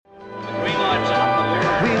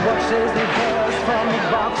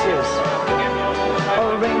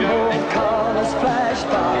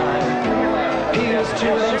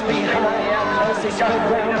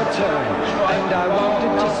sped round a turn, and I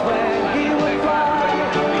wanted to swear he would fly.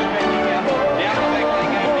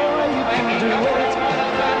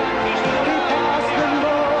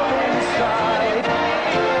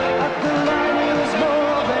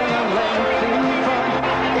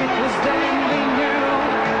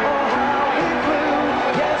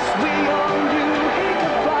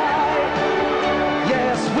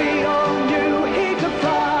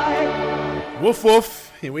 Woof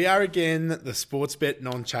woof, here we are again, the Sportsbet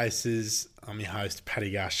Non-Chasers. I'm your host,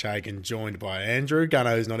 Paddy Garshagan, joined by Andrew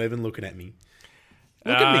Gunno, who's not even looking at me.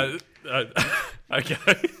 Look at me.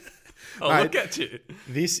 Okay. I'll look at you.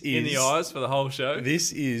 This is in the eyes for the whole show.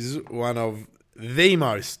 This is one of the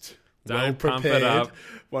most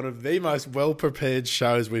well-prepared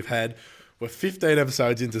shows we've had. We're 15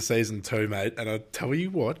 episodes into season 2, mate, and I'll tell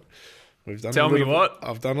you what. I've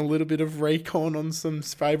done a little bit of recon on some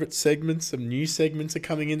favourite segments. Some new segments are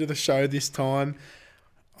coming into the show this time.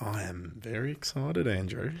 I am very excited,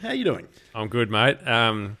 Andrew. How are you doing? I'm good, mate.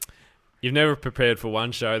 You've never prepared for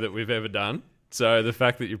one show that we've ever done, so the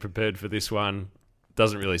fact that you're prepared for this one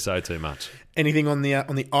doesn't really say too much. Anything on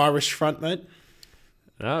the Irish front, mate?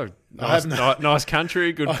 No, nice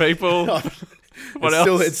country, good people. What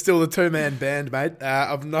else? It's still a two-man band, mate.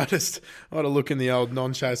 I've noticed. I had a look in the old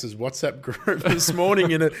Non-Chasers WhatsApp group this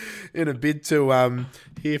morning in a bid to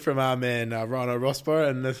hear from our man Rhino Rosper,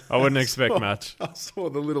 and I wouldn't expect much. I saw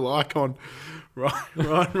the little icon. Ryan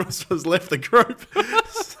Rosper's left the group,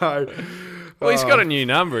 so. Well, he's got a new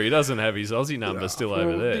number. He doesn't have his Aussie number still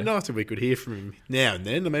over there. It'd be nice if we could hear from him now and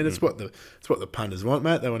then. I mean, it's what the punters want,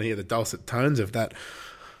 mate. They want to hear the dulcet tones of that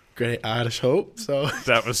great Irish hope. So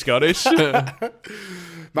that was Scottish. Mate,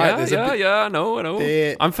 I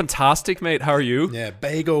know. I'm fantastic, mate. How are you? Yeah,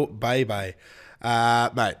 bagel baby.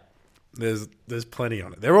 Mate, there's plenty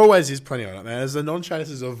on it. There always is plenty on it, man. As the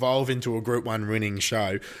Non-Chasers evolve into a Group 1 winning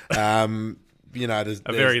show, there's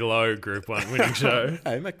a very low Group 1 winning show.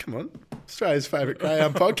 Hey, mate, come on. Australia's favourite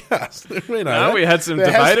greyhound podcast. We had some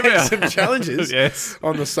debate about some challenges yes.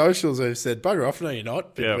 on the socials who've said, bugger off, no you're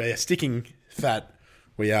not, but we're sticking fat.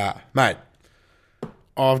 We are. Mate,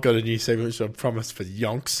 I've got a new segment which I promised for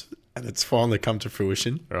yonks, and it's finally come to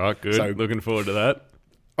fruition. All right, good. So, looking forward to that.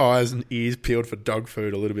 Eyes and ears peeled for dog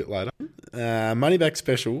food a little bit later. Money back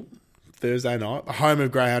special, Thursday night. The home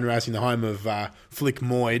of greyhound racing, the home of Flick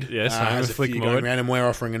Moyd. Yes, home of Flick Moyd. And we're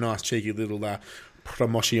offering a nice cheeky little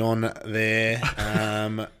promotion there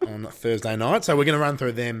on Thursday night. So we're going to run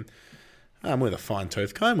through them with a fine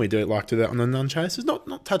tooth comb. We do like to do that on the Non-Chasers.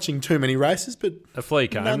 Not touching too many races, but a flea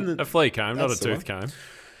comb. A flea comb, not a tooth comb.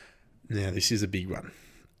 Now, this is a big one.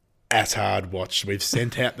 At Hard Watch, we've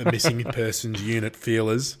sent out the missing persons unit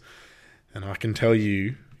feelers, and I can tell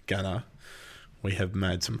you, Gunner, we have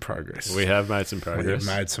made some progress. We have made some progress.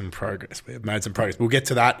 We'll get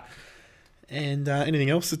to that. And anything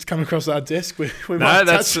else that's come across our desk, we might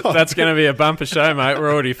touch on. That's going to be a bumper show, mate.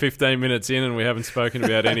 We're already 15 minutes in and we haven't spoken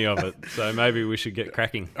about any of it. So maybe we should get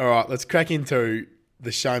cracking. All right, let's crack into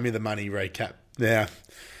the Show Me the Money recap. Now,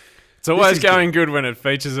 it's always going good when it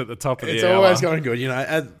features at the top of the hour. It's always going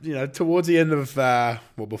good. Towards the end of,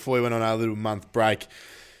 before we went on our little month break,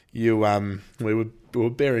 we were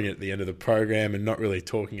burying it at the end of the program and not really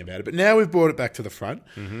talking about it. But now we've brought it back to the front.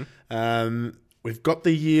 Mm-hmm. We've got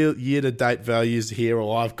the year-to-date values here,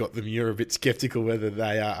 or I've got them. You're a bit sceptical whether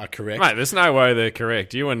they are correct. Mate, there's no way they're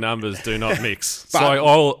correct. You and numbers do not mix. It's like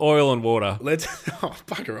oil and water.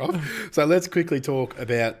 Bugger off. So let's quickly talk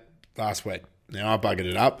about last week. Now, I buggered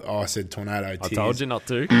it up. I said Tornado Tears. I told you not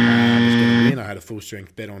to. I was going to win. I had a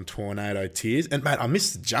full-strength bet on Tornado Tears. And, mate, I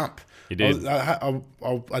missed the jump. You did.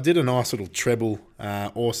 I did a nice little treble,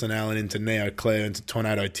 Orson Allen into Neo Claire into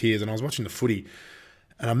Tornado Tears, and I was watching the footy.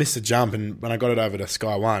 And I missed the jump, and when I got it over to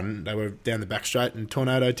Sky One, they were down the back straight, and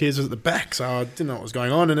Tornado Tears was at the back, so I didn't know what was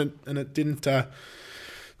going on, and it didn't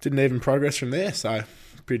even progress from there. So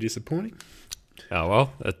pretty disappointing. Oh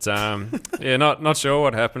well, it's not sure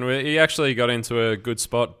what happened. He actually got into a good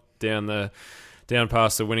spot down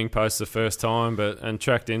past the winning post the first time, and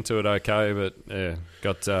tracked into it okay, but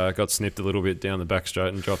got snipped a little bit down the back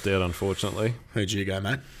straight and dropped out unfortunately. Who'd you go,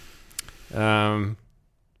 mate?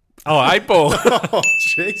 8 ball. Oh,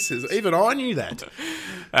 Jesus. Even I knew that.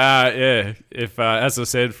 If as I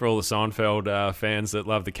said, for all the Seinfeld fans that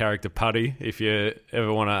love the character Paddy, if you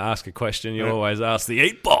ever want to ask a question, you always ask the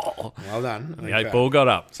 8 ball. Well done. The 8 ball got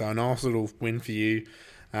up. So a nice little win for you.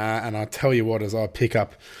 And I'll tell you what, as I pick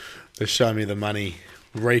up the Show Me the Money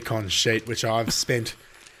recon sheet, which I've spent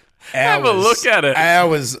Have a look at it.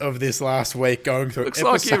 Hours of this last week going through. Looks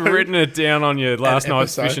like you've written it down on your last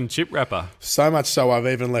night's episode. fish and chip wrapper. So much so I've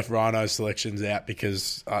even left Rhino's selections out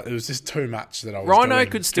because it was just too much that I was Rhino doing.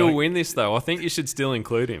 could still win this, though. I think you should still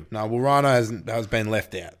include him. No, well, Rhino has been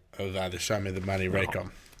left out of the Show Me the Money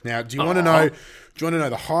recon. Now, do you want to know? Do you want to know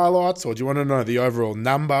the highlights, or do you want to know the overall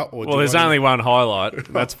number? Or Well, there's only one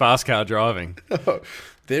highlight. That's fast car driving.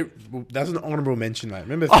 That's an honourable mention, mate.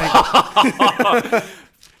 Remember,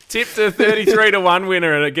 Tipped a 33-1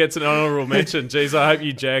 winner and it gets an honourable mention. Geez, I hope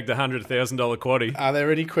you jagged a $100,000 quaddie. are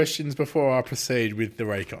there any questions before I proceed with the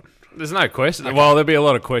recon? There's no question. Okay. Well, there'll be a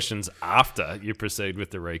lot of questions after you proceed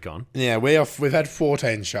with the recon. Yeah, we've had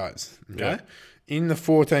 14 shows. Okay, Yeah. In the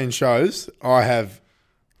 14 shows, I have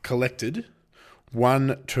collected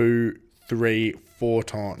 1, 2, 3, 4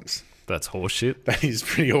 times. That's horseshit. That is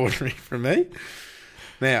pretty ordinary for me.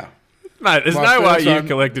 Now, Mate, there's my no way first you one-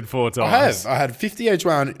 collected 4 times. I had 50 each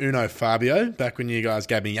way on Uno Fabio back when you guys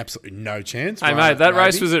gave me absolutely no chance. Hey, mate, that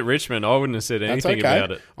race was at Richmond. I wouldn't have said That's anything okay.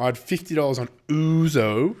 about it. I had $50 on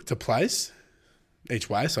Uzo to place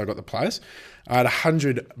each way, so I got the place. I had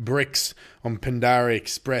 100 bricks on Pandari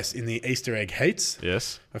Express in the Easter egg heats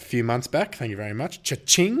Yes. a few months back. Thank you very much.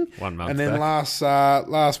 Cha-ching. 1 month And then back.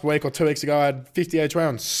 last week or 2 weeks ago, I had 50 each way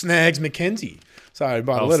on Snags Mackenzie. So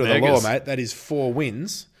by the Oh, letter of the law, Snaggers. mate, that is 4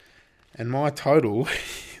 wins. And my total,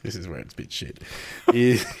 this is where it's a bit shit,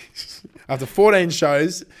 is after 14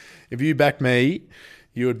 shows, if you back me,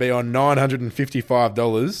 you would be on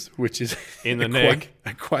 $955, which is In the neck.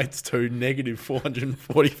 equates to negative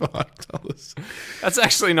 $445. That's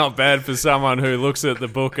actually not bad for someone who looks at the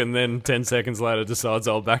book and then 10 seconds later decides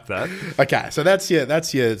I'll back that. Okay, so that's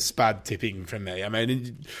your spud tipping from me. I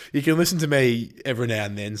mean, you can listen to me every now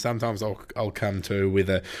and then. Sometimes I'll come to with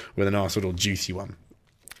a nice little juicy one.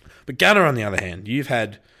 But Gunner, on the other hand, you've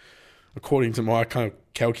had, according to my kind of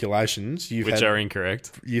calculations, Which are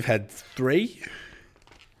incorrect. you've had 3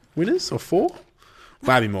 winners or 4,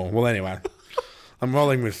 maybe more. Well, anyway, I'm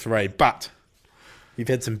rolling with 3, but you've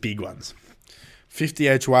had some big ones. 50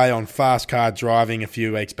 each way on fast car driving a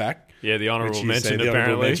few weeks back. Yeah, the honourable Which you mention, said, the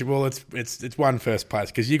honourable apparently. mention. Well, it's won first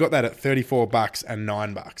place because you got that at $34 and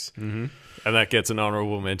 $9. Mm-hmm. And that gets an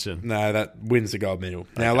honourable mention. No, that wins the gold medal.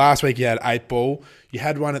 Now, last week you had 8 ball. You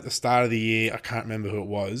had one at the start of the year. I can't remember who it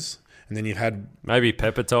was. And then you've had... Maybe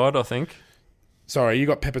Peppertide, I think. Sorry, you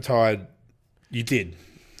got Peppertide. You did.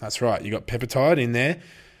 That's right. You got Peppertide in there.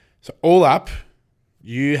 So all up,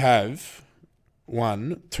 you have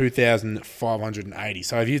won 2,580.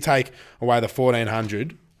 So if you take away the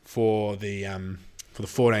 1,400 for the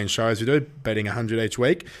 14 shows we do, betting 100 each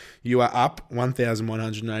week, you are up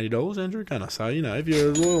 $1,180, Andrew Gunner. So, you know, if you're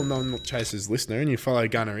a loyal non-chasers listener and you follow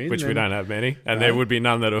Gunner in... Which we then- don't have many. And there would be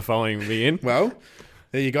none that are following me in. Well,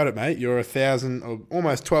 there you got it, mate. You're 1,000 or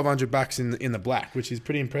almost $1,200 in the black, which is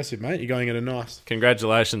pretty impressive, mate. You're going at a nice...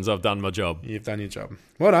 Congratulations, I've done my job. You've done your job.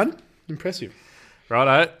 Well done. Impressive.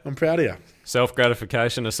 Righto. I'm proud of you.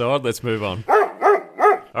 Self-gratification aside, let's move on.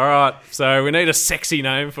 All right, so we need a sexy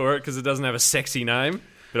name for it because it doesn't have a sexy name.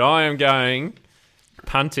 But I am going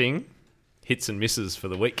punting hits and misses for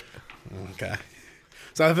the week. Okay.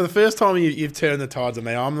 So for the first time you've turned the tides on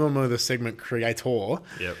me, I'm normally the segment creator.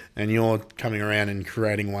 Yep. And you're coming around and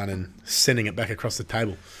creating one and sending it back across the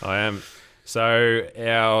table. I am. So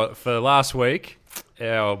for last week,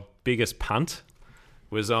 our biggest punt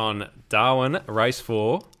was on Darwin Race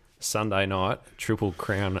 4, Sunday night, Triple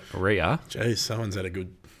Crown Rhea. Jeez, someone's had a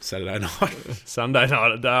good Saturday night. Sunday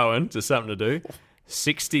night at Darwin, just something to do.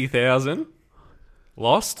 60,000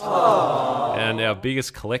 lost. And our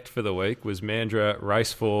biggest collect for the week was Mandurah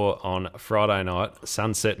Race 4 on Friday night,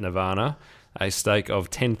 Sunset Nirvana, a stake of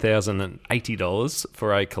 $10,080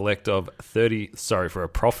 for a collect of for a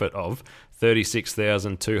profit of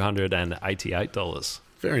 $36,288.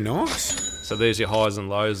 Very nice. So there's your highs and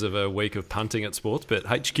lows of a week of punting at Sportsbet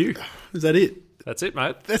HQ. Is that it? That's it,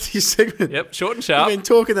 mate. That's your segment. Yep, short and You've sharp. been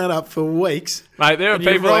talking that up for weeks. Mate, there are And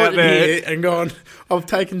you've people out rolled there. here and gone, I've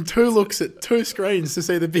taken 2 looks at 2 screens to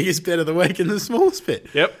see the biggest bet of the week and the smallest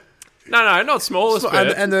bet. Yep. No, not smallest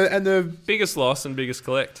bet. And the Biggest loss and biggest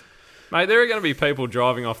collect. Mate, there are going to be people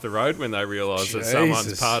driving off the road when they realise that someone's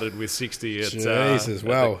Jesus. parted with 60 at, Jesus,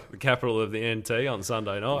 well. the capital of the NT on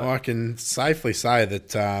Sunday night. I can safely say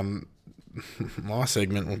that my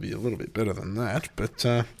segment will be a little bit better than that, but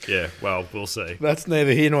Yeah, well, we'll see. that's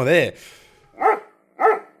neither here nor there.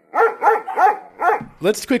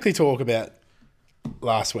 Let's quickly talk about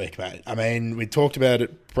last week, mate. I mean, we talked about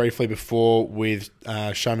it briefly before with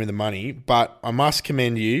Show Me the Money, but I must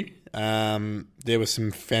commend you. There was some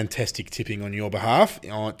fantastic tipping on your behalf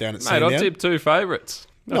down at Mate, Sandown. I tipped 2 favourites.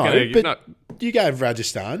 You gave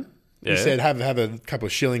Rajasthan. Yeah. You said have a couple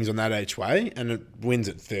of shillings on that each way, and it wins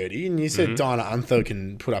at 30. And you said Dinah Unther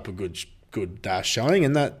can put up a good showing,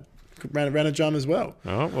 and that ran a drum as well.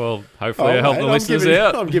 Oh, well, hopefully I help the listeners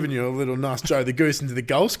out. I'm giving you a little nice Joe the Goose into the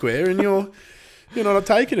goal square, and you're not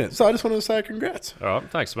taking it. So I just wanted to say congrats. All right,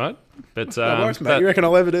 thanks, mate. But No worries, mate. You reckon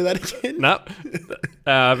I'll ever do that again? No.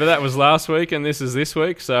 But that was last week, and this is this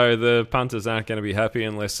week, so the punters aren't going to be happy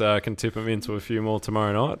unless I can tip them into a few more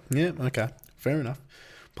tomorrow night. Yeah, okay. Fair enough.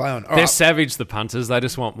 Play on. All They're right. savage, the punters. They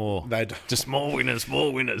just want more. They do. Just more winners,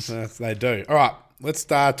 more winners. Yes, they do. All right, let's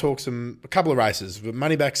talk a couple of races. The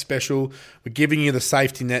money back special. We're giving you the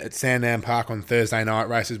safety net at Sandown Park on Thursday night.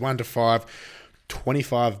 Races 1 to 5,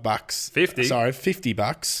 $25. 50. Sorry,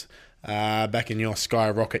 $50. Back in your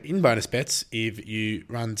Skyrocket in bonus bets if you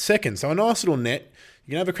run second. So a nice little net.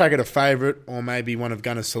 You can have a crack at a favourite or maybe one of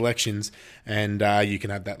Gunner's selections, and you can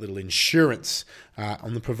have that little insurance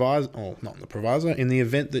on the proviso, or not on the proviso, in the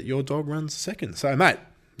event that your dog runs second. So, mate,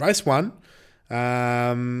 race 1.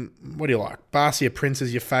 What do you like? Barcia Prince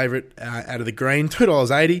is your favourite out of the green,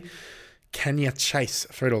 $2.80. Kenya Chase,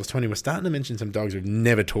 $3.20. We're starting to mention some dogs we've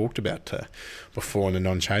never talked about before in the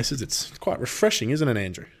non-chasers. It's quite refreshing, isn't it,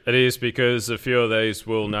 Andrew? It is, because a few of these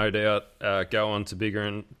will no doubt go on to bigger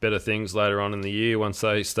and better things later on in the year once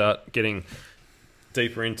they start getting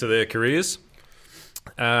deeper into their careers.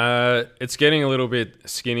 It's getting a little bit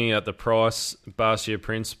skinny at the price, Barcia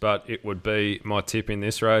Prince, but it would be my tip in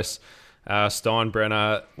this race.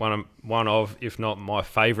 Steinbrenner, one of, if not my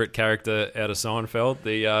favourite character out of Seinfeld,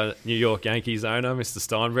 the New York Yankees owner, Mr.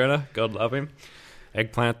 Steinbrenner. God love him.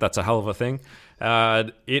 Eggplant, that's a hell of a thing.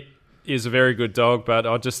 It is a very good dog, but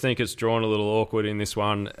I just think it's drawn a little awkward in this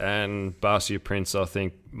one, and Barcia Prince, I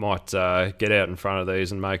think, might get out in front of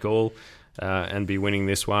these and make all and be winning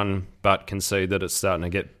this one, but concede that it's starting to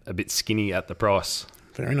get a bit skinny at the price.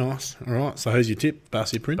 Very nice. All right, so who's your tip?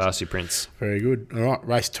 Barcia Prince? Barcia Prince. Very good. All right,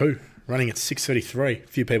 race 2. Running at 6:33. A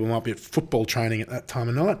few people might be at football training at that time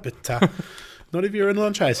of night, but not if you're a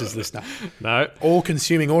non-chasers listener. No. All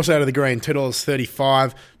consuming, also out of the green,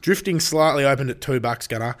 $2.35. Drifting slightly opened at $2,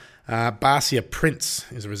 Gunner. Barcia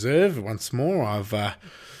Prince is a reserve. Once more, I've got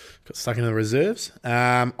stuck in the reserves.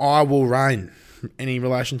 I Will Reign. Any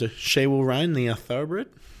relation to She Will Reign, the thoroughbred?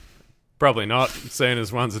 Probably not, seeing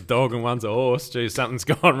as one's a dog and one's a horse. Gee, something's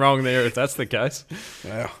gone wrong there if that's the case.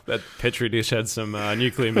 Wow. That Petri dish had some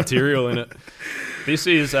nuclear material in it. This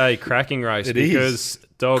is a cracking race because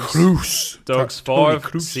dogs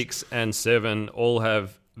 5, 6 and 7 all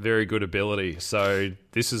have very good ability. So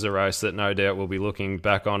this is a race that no doubt we'll be looking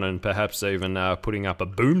back on and perhaps even putting up a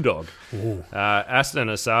boom dog. Aston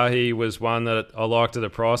Asahi was one that I liked at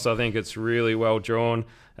the price. I think it's really well drawn.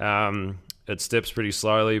 It steps pretty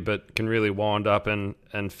slowly, but can really wind up and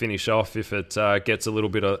finish off if it gets a little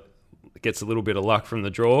bit of luck from the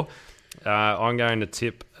draw. I'm going to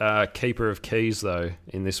tip Keeper of Keys though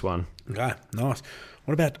in this one. Okay, nice.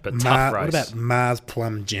 What about tough race. What about Mars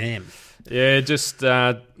Plum Jam? Yeah, just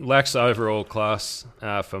lacks overall class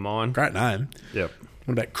for mine. Great name. Yep.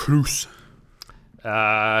 What about Cruz?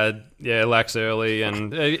 Lacks early,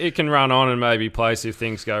 and it can run on and maybe place if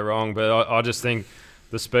things go wrong. But I just think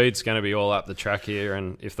the speed's going to be all up the track here,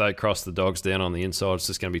 and if they cross the dogs down on the inside, it's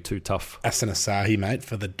just going to be too tough. Aston Asahi, mate,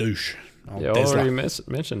 for the douche. I already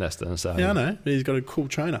mentioned Aston Asahi. Yeah, I know, but he's got a cool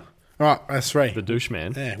trainer. All right, that's 3. The douche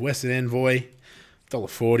man. Yeah, Western Envoy,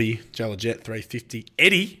 $1.40. Jella Jet, $3.50.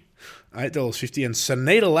 Eddie, $8.50. And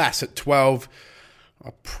Sunita Lass at $12. I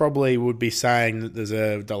probably would be saying that there's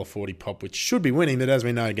a $1.40 pop, which should be winning, but as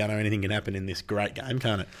we know, Gunnar, anything can happen in this great game,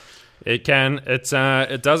 can't it? It can.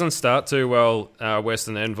 It doesn't start too well,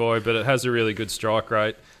 Western Envoy, but it has a really good strike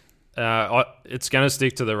rate. It's going to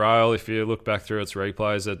stick to the rail. If you look back through its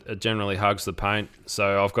replays, it generally hugs the paint.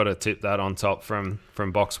 So I've got to tip that on top from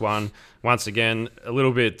box 1. Once again, a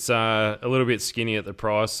little bit skinny at the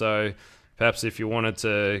price. So perhaps if you wanted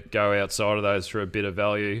to go outside of those for a bit of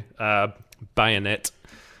value, Bayonet.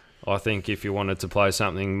 I think if you wanted to play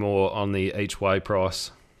something more on the each way price.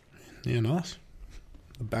 Yeah, nice.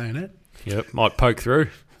 A Bayonet. Yep, might poke through.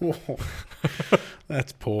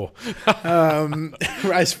 That's poor.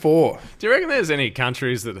 Race 4. Do you reckon there's any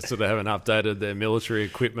countries that sort of haven't updated their military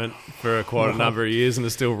equipment for quite a number of years and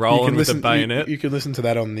are still rolling with the bayonet? You can listen to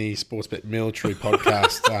that on the Sportsbet Military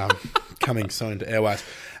podcast coming soon to airways.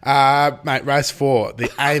 Mate, race 4, the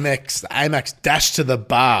Amex Dash to the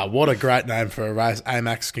Bar. What a great name for a race.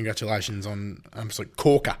 Amex, congratulations on absolute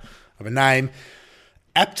corker of a name.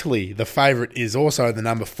 Aptly, the favourite is also the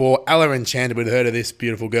number 4. Ella Enchanted. We'd heard of this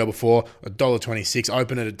beautiful girl before. $1.26.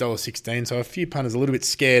 Open at $1.16. So a few punters a little bit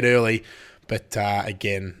scared early. But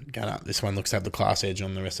again, this one looks to have the class edge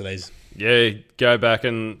on the rest of these. Yeah, go back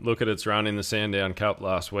and look at its run in the Sandown Cup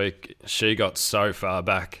last week. She got so far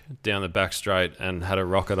back down the back straight and had a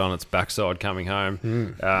rocket on its backside coming home.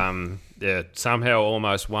 Somehow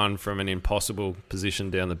almost won from an impossible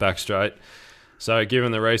position down the back straight. So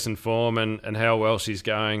given the recent form and how well she's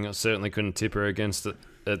going, I certainly couldn't tip her against it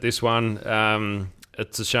at this one.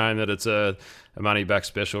 It's a shame that it's a money back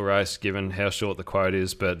special race given how short the quote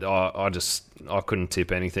is, but I couldn't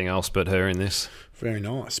tip anything else but her in this. Very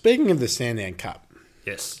nice. Speaking of the Sandown Cup,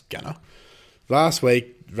 Yes. Gunner, last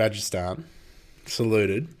week Rajasthan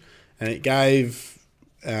saluted, and it gave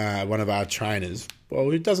one of our trainers,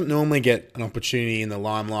 who doesn't normally get an opportunity in the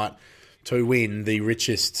limelight, to win the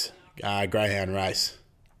richest greyhound race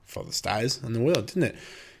for the Stayers in the world, didn't it?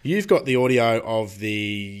 You've got the audio of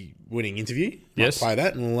the winning interview. Yes. I'll play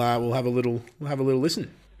that, and we'll have a little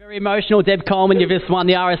listen. Very emotional. Deb Coleman, you've just won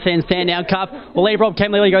the RSN Sandown Cup. We'll leave Rob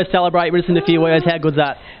Kemley go celebrate with us in a few words. How good's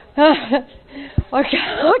that? I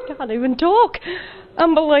can't even talk.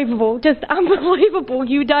 Unbelievable. Just unbelievable.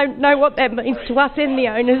 You don't know what that means to us and the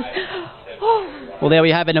owners. Well, there we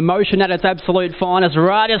have it. Emotion at its absolute finest.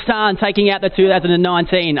 Rajasthan taking out the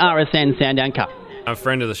 2019 RSN Sandown Cup. A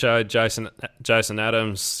friend of the show, Jason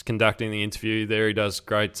Adams, conducting the interview there. He does a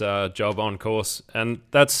great job on course. And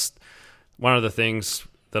that's one of the things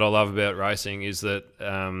that I love about racing is that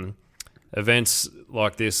events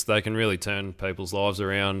like this, they can really turn people's lives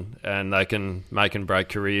around and they can make and break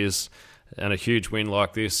careers. And a huge win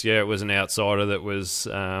like this, it was an outsider that was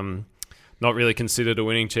not really considered a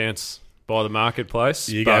winning chance by the marketplace.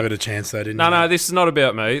 You gave it a chance though, didn't you? No, this is not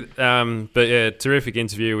about me. But yeah, terrific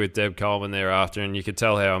interview with Deb Coleman thereafter, and you could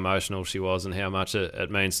tell how emotional she was and how much it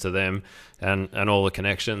means to them and all the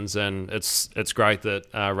connections. And it's great that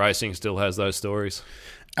racing still has those stories.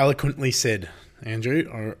 Eloquently said, Andrew.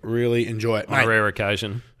 I really enjoy it. On a rare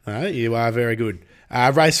occasion. You are very good.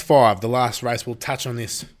 Race 5, the last race. We'll touch on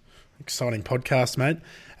this exciting podcast, mate.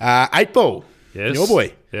 8 Ball. Yes. Your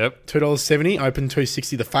boy. Yep. $2.70, open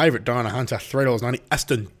 $2.60. The favourite, Dinah Hunter, $3.90.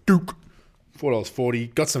 Aston Duke,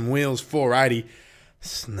 $4.40. Got some wheels, $4.80.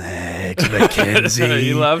 Snags McKenzie.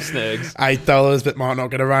 You love snags. $8, but might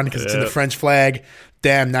not get a run because it's in the French flag.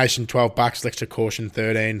 Damnation, $12. Extra caution,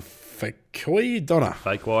 $13. Fakoi Donna.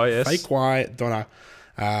 Fakoi, yes. Fakoi Donna,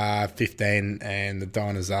 $15. And the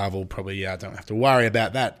Dinah Zarval probably don't have to worry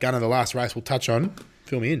about that. Gunner, the last race we'll touch on.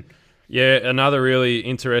 Fill me in. Yeah, another really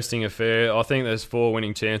interesting affair. I think there's 4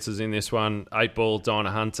 winning chances in this one. 8 Ball,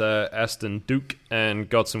 Dinah Hunter, Aston Duke, and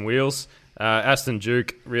Got Some Wheels. Aston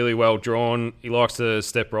Duke, really well drawn. He likes to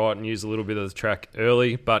step right and use a little bit of the track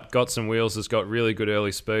early, but Got Some Wheels has got really good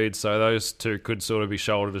early speed, so those two could sort of be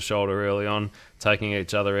shoulder to shoulder early on, taking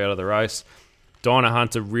each other out of the race. Dinah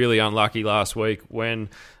Hunter really unlucky last week when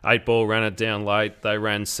 8 Ball ran it down late. They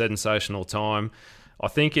ran sensational time. I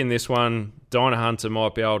think in this one, Dinah Hunter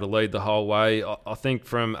might be able to lead the whole way. I think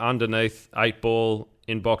from underneath 8 Ball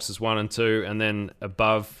in boxes 1 and 2, and then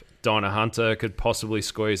above Dinah Hunter could possibly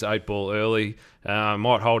squeeze 8 Ball early.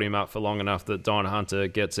 Might hold him up for long enough that Dinah Hunter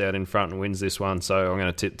gets out in front and wins this one. So I'm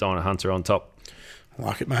going to tip Dinah Hunter on top. I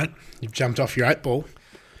like it, mate. You've jumped off your 8 Ball.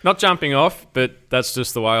 Not jumping off, but that's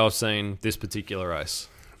just the way I've seen this particular race.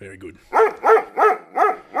 Very good.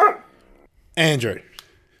 Andrew.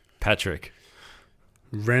 Patrick.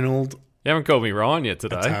 Reynolds. You haven't called me Ryan yet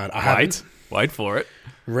today. Wait for it.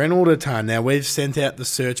 Reynolds Atan. Now, we've sent out the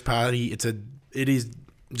search party. It is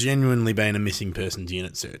genuinely been a missing persons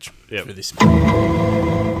unit search for this.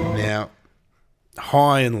 Now,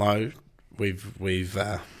 high and low, we've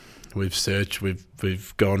searched.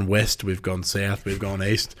 We've gone west. We've gone south. We've gone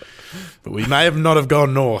east. But we may have not have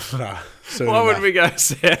gone north. Why would we go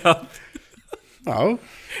south? Oh,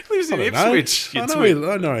 he lives in Ipswich. I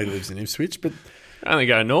know he lives in Ipswich, but only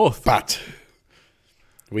go north. But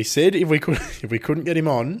we said if we couldn't get him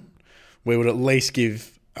on, we would at least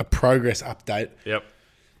give a progress update. Yep.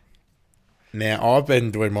 Now, I've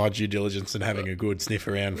been doing my due diligence and having a good sniff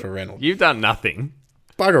around for Reynolds. You've done nothing.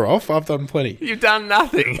 Bugger off. I've done plenty. You've done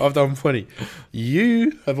nothing. I've done plenty.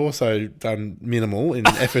 You have also done minimal in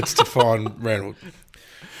efforts to find Reynolds.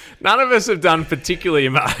 None of us have done particularly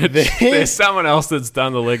much. There's someone else that's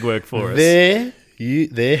done the legwork for us.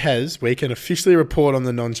 We can officially report on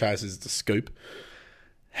the non-chasers, the scoop,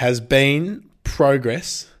 has been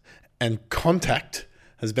progress and contact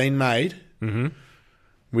has been made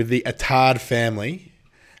with the Attard family,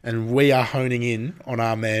 and we are honing in on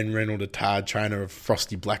our man Reynolds Attard, trainer of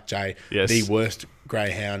Frosty Black Jay, the worst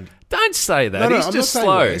greyhound. Don't say that. No, He's I'm just not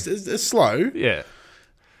slow. It's slow. Yeah.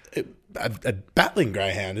 A battling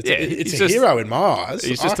greyhound. It's a just, hero in my eyes.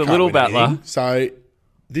 He's just I a can't little win battler. anything. So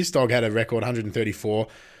this dog had a record 134.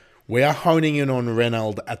 We are honing in on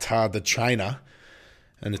Reynold Attard, the trainer.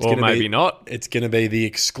 And it's Or gonna maybe not. It's going to be the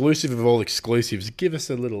exclusive of all exclusives. Give us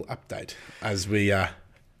a little update as we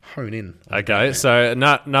hone in. Okay, so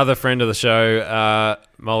another friend of the show,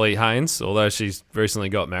 Molly Haynes, although she's recently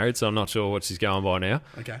got married, so I'm not sure what she's going by now.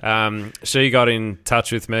 Okay. She got in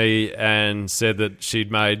touch with me and said that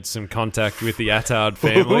she'd made some contact with the Attard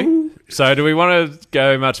family. So do we want to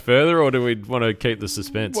go much further, or do we want to keep the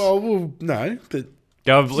suspense? Well, no, but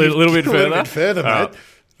Go a little bit a further? little bit further, mate. Alright.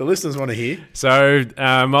 The listeners want to hear. So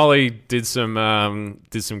Molly did some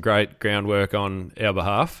great groundwork on our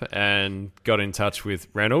behalf and got in touch with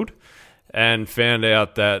Reynold and found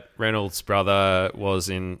out that Reynolds' brother was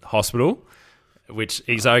in hospital, which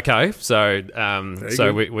he's okay. So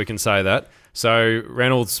we can say that. So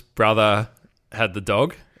Reynolds' brother had the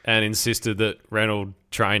dog and insisted that Reynold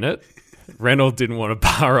train it. Reynold didn't want a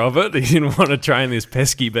bar of it. He didn't want to train this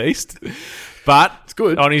pesky beast. But it's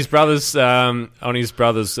good. On his brother's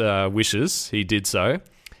wishes, he did so.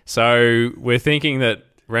 So we're thinking that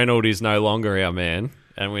Reynold is no longer our man,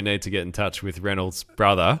 and we need to get in touch with Reynolds'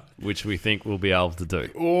 brother, which we think we'll be able to do.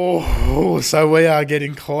 Oh, so we are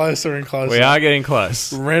getting closer and closer. We are getting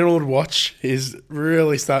close. Reynold Watch is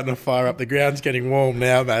really starting to fire up. The ground's getting warm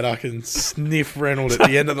now, mate. I can sniff Reynold at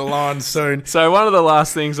the end of the line soon. So one of the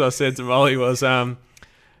last things I said to Molly was,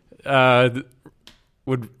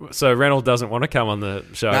 so Reynold doesn't want to come on the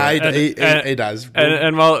show. No, he does.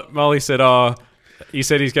 And Molly said, he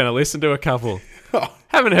said he's going to listen to a couple.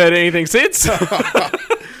 Haven't heard anything since.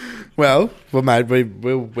 Well, mate, we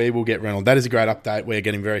will get Reynold. That is a great update. We're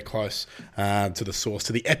getting very close to the source,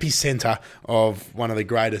 to the epicenter of one of the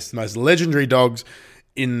greatest, most legendary dogs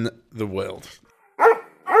in the world.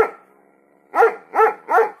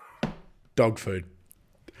 Dog food.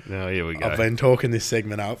 No, here we go. I've been talking this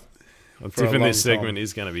segment up. I'm for a tipping long this segment time.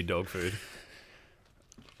 is going to be dog food.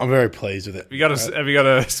 I'm very pleased with it. Have you got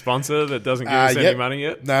a sponsor that doesn't give us any money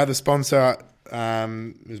yet? No, the sponsor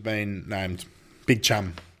has been named Big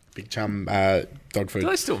Chum. Big Chum dog food. Do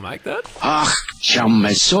they still make that? Ach, chum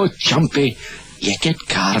is so chumpy, you get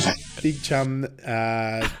carve it. Big Chum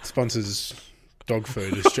sponsors dog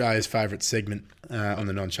food, Australia's favourite segment on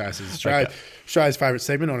the Non-Chasers. Australia's favourite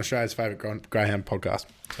segment on Australia's favourite greyhound podcast.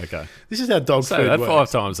 Okay. This is how dog Say food that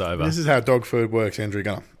works. 5 times over. This is how dog food works, Andrew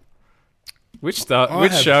Gunner. Which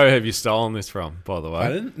show have you stolen this from, by the way?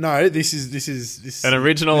 Pardon? No, this is An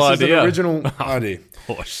original this idea. Is an original idea.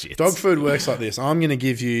 Oh, shit. Dog food works like this. I'm going to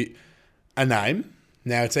give you a name.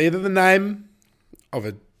 Now, it's either the name of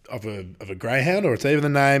a greyhound or it's either the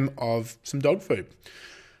name of some dog food.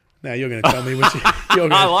 Now, you're going to tell me which.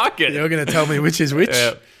 I like it. You're going to tell me which is which.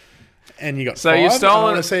 Yeah. And you got So 5. you've stolen. I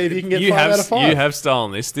want to see if you can get 5 out of 5. You have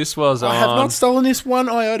stolen this. This was on. I have not stolen this one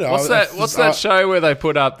iota. What's that show where they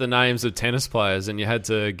put up the names of tennis players and you had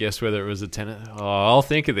to guess whether it was a tennis? Oh, I'll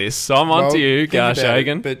think of this. So I'm on to you,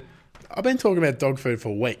 Garshagen. But I've been talking about dog food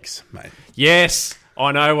for weeks, mate. Yes,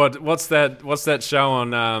 I know. What's that show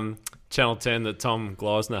on Channel 10 that Tom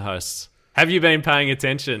Gleisner hosts? Have you been paying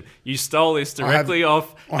attention? You stole this directly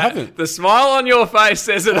off. I haven't. The smile on your face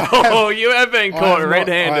says it all. You have been caught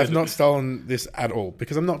red-handed. I have not stolen this at all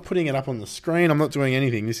because I'm not putting it up on the screen. I'm not doing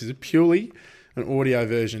anything. This is purely an audio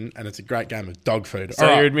version, and it's a great game of dog food.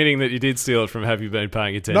 So you're admitting that you did steal it from Have You Been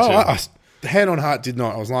Paying Attention? No, I hand on heart did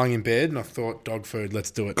not. I was lying in bed and I thought, dog food, let's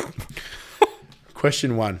do it.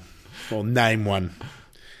 Question 1, or name 1.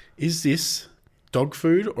 Is this dog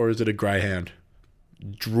food or is it a greyhound?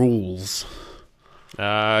 Drools.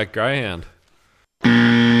 Greyhound.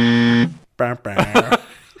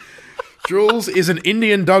 Drools is an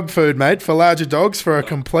Indian dog food, mate, for larger dogs for a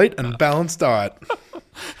complete and balanced diet.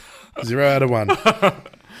 0 out of 1.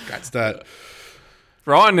 Great start.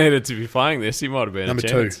 Ryan needed to be playing this. He might have been Number a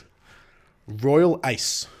 2. chance. Royal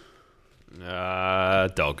Ace.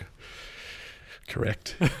 Dog.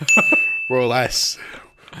 Correct. Royal Ace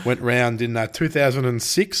went round in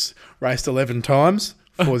 2006, raced 11 times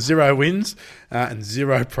for 0 wins and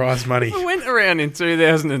 0 prize money. I went around in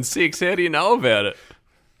 2006. How do you know about it?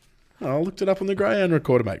 I looked it up on the Greyhound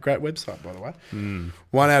Recorder, mate. Great website, by the way.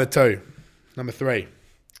 1 out of 2. Number 3.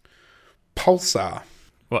 Pulsar.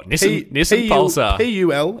 What, Nissan Pulsar?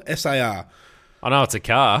 Pulsar. I know it's a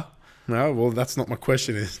car. No, well, that's not my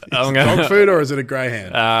question. Is it I'm dog food or is it a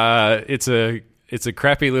Greyhound? It's a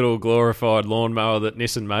crappy little glorified lawnmower that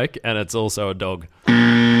Nissan make, and it's also a dog.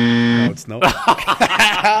 No, it's not.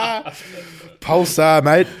 Pulsar,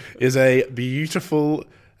 mate, is a beautiful,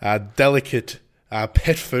 delicate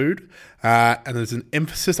pet food, and there's an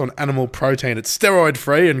emphasis on animal protein. It's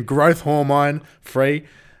steroid-free and growth hormone-free,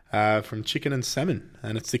 from chicken and salmon,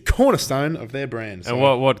 and it's the cornerstone of their brand. So,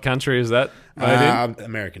 And what country is that made in?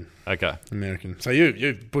 American. Okay. American. So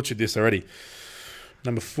you've butchered this already.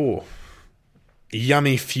 Number 4,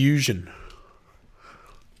 Yummy Fusion.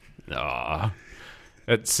 Ah,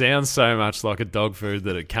 it sounds so much like a dog food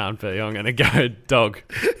that it can't be. I'm going to go dog.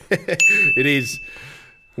 It is.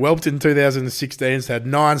 Whelped in 2016, it's had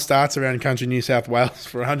 9 starts around country New South Wales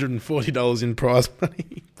for $140 in prize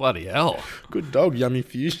money. Bloody hell. Good dog, Yummy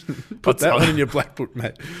Fusion. Put that one in your black book,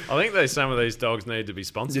 mate. I think some of these dogs need to be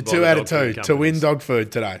sponsored You're by 2 the out dog of 2 food to companies. win dog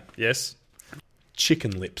food today. Yes.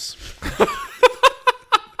 Chicken lips.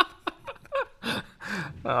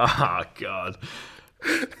 Oh, God.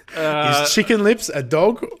 Is chicken lips a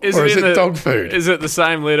dog or is it dog food? Is it the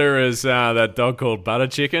same litter as that dog called butter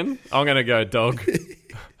chicken? I'm going to go dog.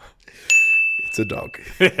 It's a dog.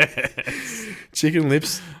 Chicken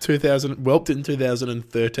lips, whelped in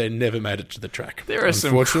 2013, never made it to the track. There are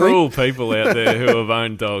some cruel people out there who have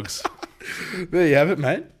owned dogs. There you have it,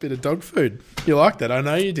 mate. Bit of dog food. You liked that. I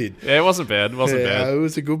know you did. Yeah, it wasn't bad. It wasn't bad. It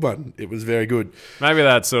was a good one. It was very good. Maybe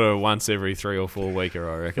that's sort of once every 3 or 4 weeker,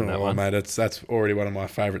 I reckon, that one. Mate, that's already one of my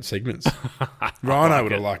favourite segments. Rhino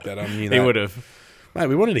would have liked that. I knew that. He would have. Mate,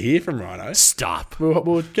 we wanted to hear from Rhino. Stop.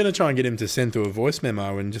 We're going to try and get him to send through a voice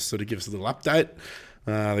memo and just sort of give us a little update.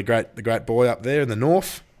 The great boy up there in the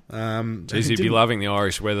north. Jeez, he'd be loving the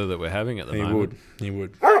Irish weather that we're having at the moment. He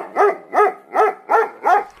would.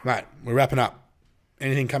 Mate, we're wrapping up.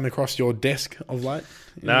 Anything coming across your desk of late?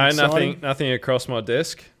 No, nothing across my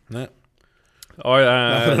desk. No.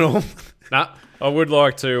 Nothing at all? Nah, I would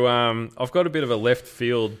like to... I've got a bit of a left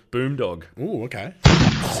field boomdog. Ooh, okay.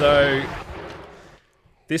 So,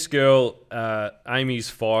 this girl, Amy's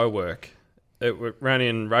Firework, it ran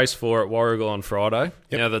in race 4 at Warrigal on Friday.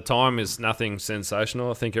 Yep. Now, the time is nothing sensational.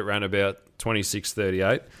 I think it ran about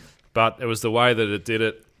 26:38. But it was the way that it did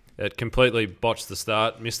it. It completely botched the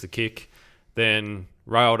start, missed the kick, then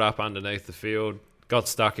railed up underneath the field, got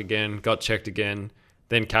stuck again, got checked again,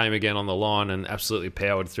 then came again on the line and absolutely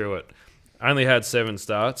powered through it. Only had 7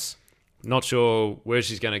 starts. Not sure where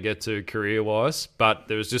she's going to get to career-wise, but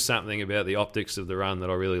there was just something about the optics of the run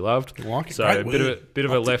that I really loved. I like it. So Great a word. bit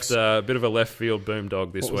of a left field boom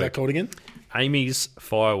dog this What week. was that called again? Amy's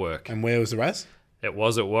Firework. And where was the race? It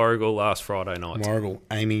was at Warrigal last Friday night. Warrigal,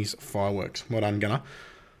 Amy's Fireworks. Well done, Gunner.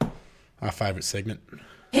 Our favourite segment.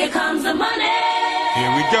 Here comes the money.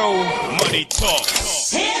 Here we go. Money talk.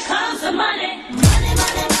 Here comes the money. Money,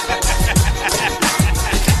 money, money.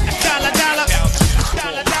 Dollar, dollar.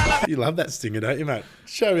 Dollar, dollar. You love that stinger, don't you, mate?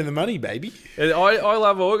 Show me the money, baby. I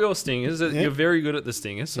love all your stingers. You're very good at the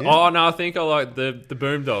stingers. Yeah. Oh, no, I think I like the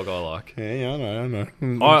boom dog I like. Yeah, I know.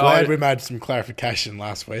 I'm glad we made some clarification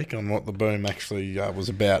last week on what the boom actually was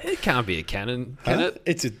about. It can't be a cannon, can it?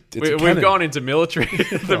 It's a We've cannon. gone into military,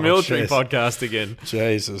 the military jeez. podcast again.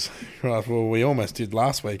 Jesus. Right, well, we almost did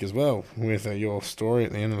last week as well with your story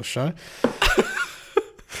at the end of the show.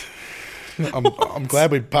 I'm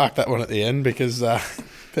glad we parked that one at the end because...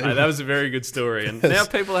 Hey, that was a very good story, and now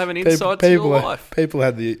people have an insight to your life. People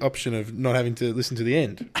had the option of not having to listen to the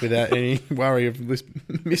end without any worry of missing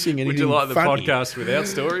anything. Would you like the funny. podcast without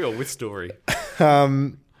story or with story? Show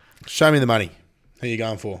me the money. Who are you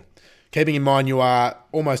going for? Keeping in mind you are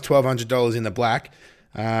almost $1,200 in the black,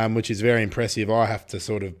 which is very impressive. I have to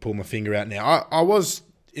sort of pull my finger out now. I was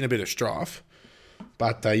in a bit of strife,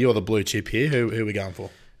 but you're the blue chip here. Who are we going for?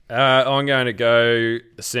 I'm going to go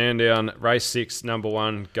Sandown, race 6, number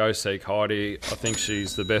 1, Go Seek Heidi. I think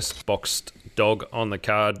she's the best boxed dog on the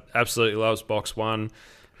card. Absolutely loves box 1.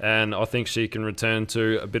 And I think she can return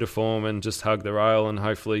to a bit of form and just hug the rail and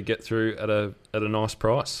hopefully get through at a nice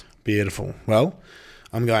price. Beautiful. Well,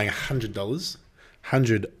 I'm going $100.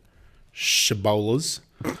 100 Shabolas.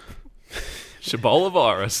 Shabola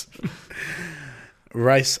virus.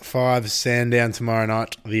 Race 5, Sandown tomorrow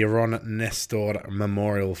night. The Ron Nestor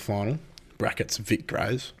Memorial Final. Brackets, Vic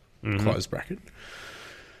Graves. Closed bracket.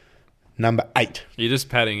 Number 8. You're just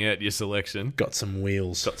padding out your selection. Got some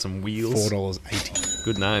wheels. $4.80.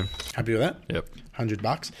 Good name. Happy with that? Yep.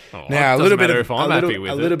 $100. Oh, Now, it doesn't matter if I'm happy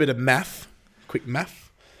with a it. little bit of math. Quick math.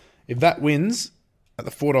 If that wins at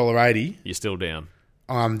the $4.80, You're still down.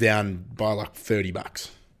 I'm down by like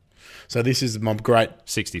 $30. So this is my great...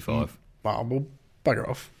 65. Well, bugger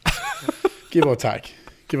off. Give or take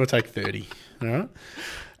 30. All right.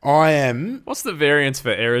 I am... What's the variance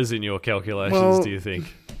for errors in your calculations, do you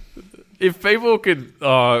think? If people could...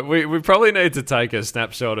 Oh, we probably need to take a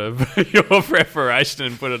snapshot of your preparation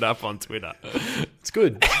and put it up on Twitter. It's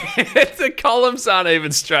good. The columns aren't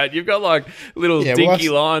even straight. You've got like little dinky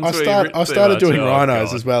lines. I started doing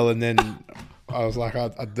rhinos as well, and then I was like,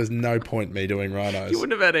 there's no point me doing rhinos. You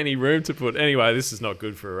wouldn't have had any room to put. Anyway, this is not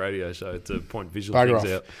good for a radio show to point visual Bugger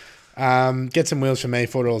things off. out. Get some wheels for me,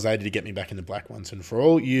 $4.80 to get me back in the black once and for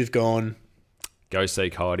all. You've gone Go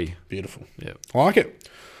seek Heidi. beautiful. Yep. I like it.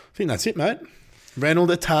 I think that's it, mate. Ran all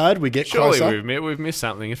the tard. We get Surely closer. we've missed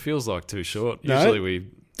something. It feels like too short. No, Usually we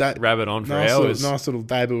rabbit on for hours. Nice little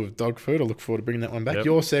debut of dog food. I look forward to bringing that one back. Yep.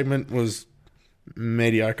 Your segment was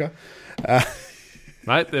mediocre.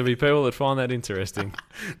 Mate, there'll be people that find that interesting.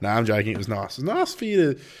 No, I'm joking. It was nice. It was nice for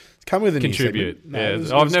you to come with a Contribute. new segment.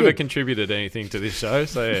 No, I've never good. contributed anything to this show,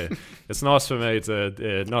 so yeah, it's nice for me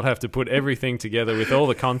to not have to put everything together with all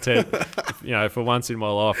the content. For once in my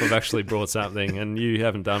life, I've actually brought something, and you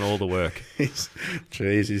haven't done all the work.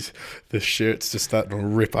 Jeez, the shirt's just starting to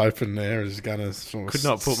rip open there. It's gonna Could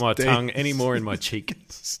not put my tongue any more in my cheek.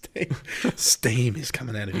 Steam is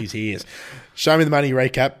coming out of his ears. Show me the money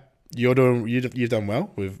recap. You've done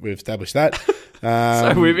well. We've established that.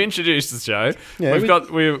 So we've introduced the show. Yeah,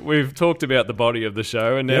 we've talked about the body of the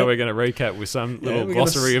show, and now Yep. we're going to recap with some little we're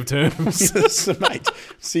glossary of terms. Mate,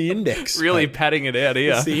 it's the index. Really mate. padding it out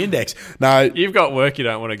here. It's the index. No, You've got work you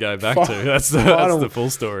don't want to go back to. That's the full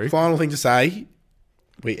story. Final thing to say: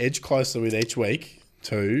 we edge closer with each week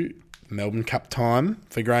to Melbourne Cup time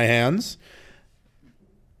for greyhounds.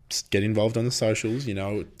 Just get involved on the socials.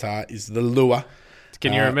 Is the lure.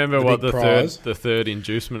 Can you remember the what big the prize. third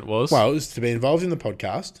inducement was? Well, it was to be involved in the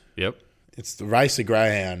podcast. Yep. It's the race of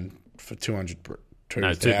greyhound for 200.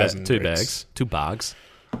 No, 2,000 two bricks. bags. 2 bags.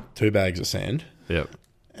 2 bags of sand. Yep.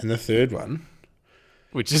 And the third one,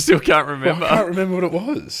 Which you still can't remember. I can't remember what it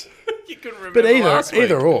was. You couldn't remember But last week.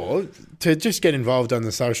 either or, to just get involved on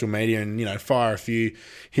the social media and fire a few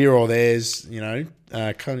here or there's, kind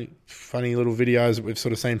of funny little videos that we've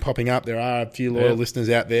sort of seen popping up. There are a few loyal listeners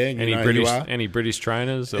out there. Any British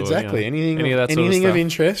trainers? Or, Exactly. any of that sort of anything stuff. of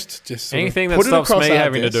interest. Just sort of Anything that put it stops across me our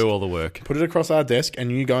having desk, to do all the work. Put it across our desk,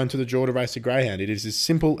 and you go into the draw to race a greyhound. It is as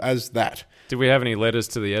simple as that. Did we have any letters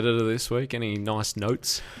to the editor this week? Any nice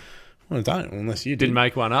notes? Well, I don't, unless you Didn't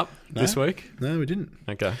make one up this week? No, we didn't.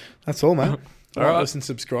 Okay. That's all, mate. All right. Listen,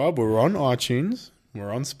 subscribe. We're on iTunes.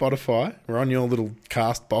 We're on Spotify. We're on your little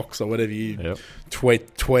cast box or whatever you tweet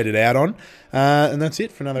it out on. And that's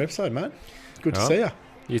it for another episode, mate. Good to see you.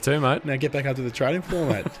 You too, mate. Now get back up to the trading floor,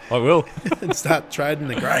 mate, I will. and start trading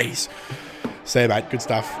the greys. See you, mate. Good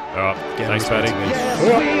stuff. All right. Get Thanks, on the Paddy.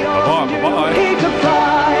 sponsor. Bye-bye. Bye-bye. He could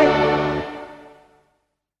fly.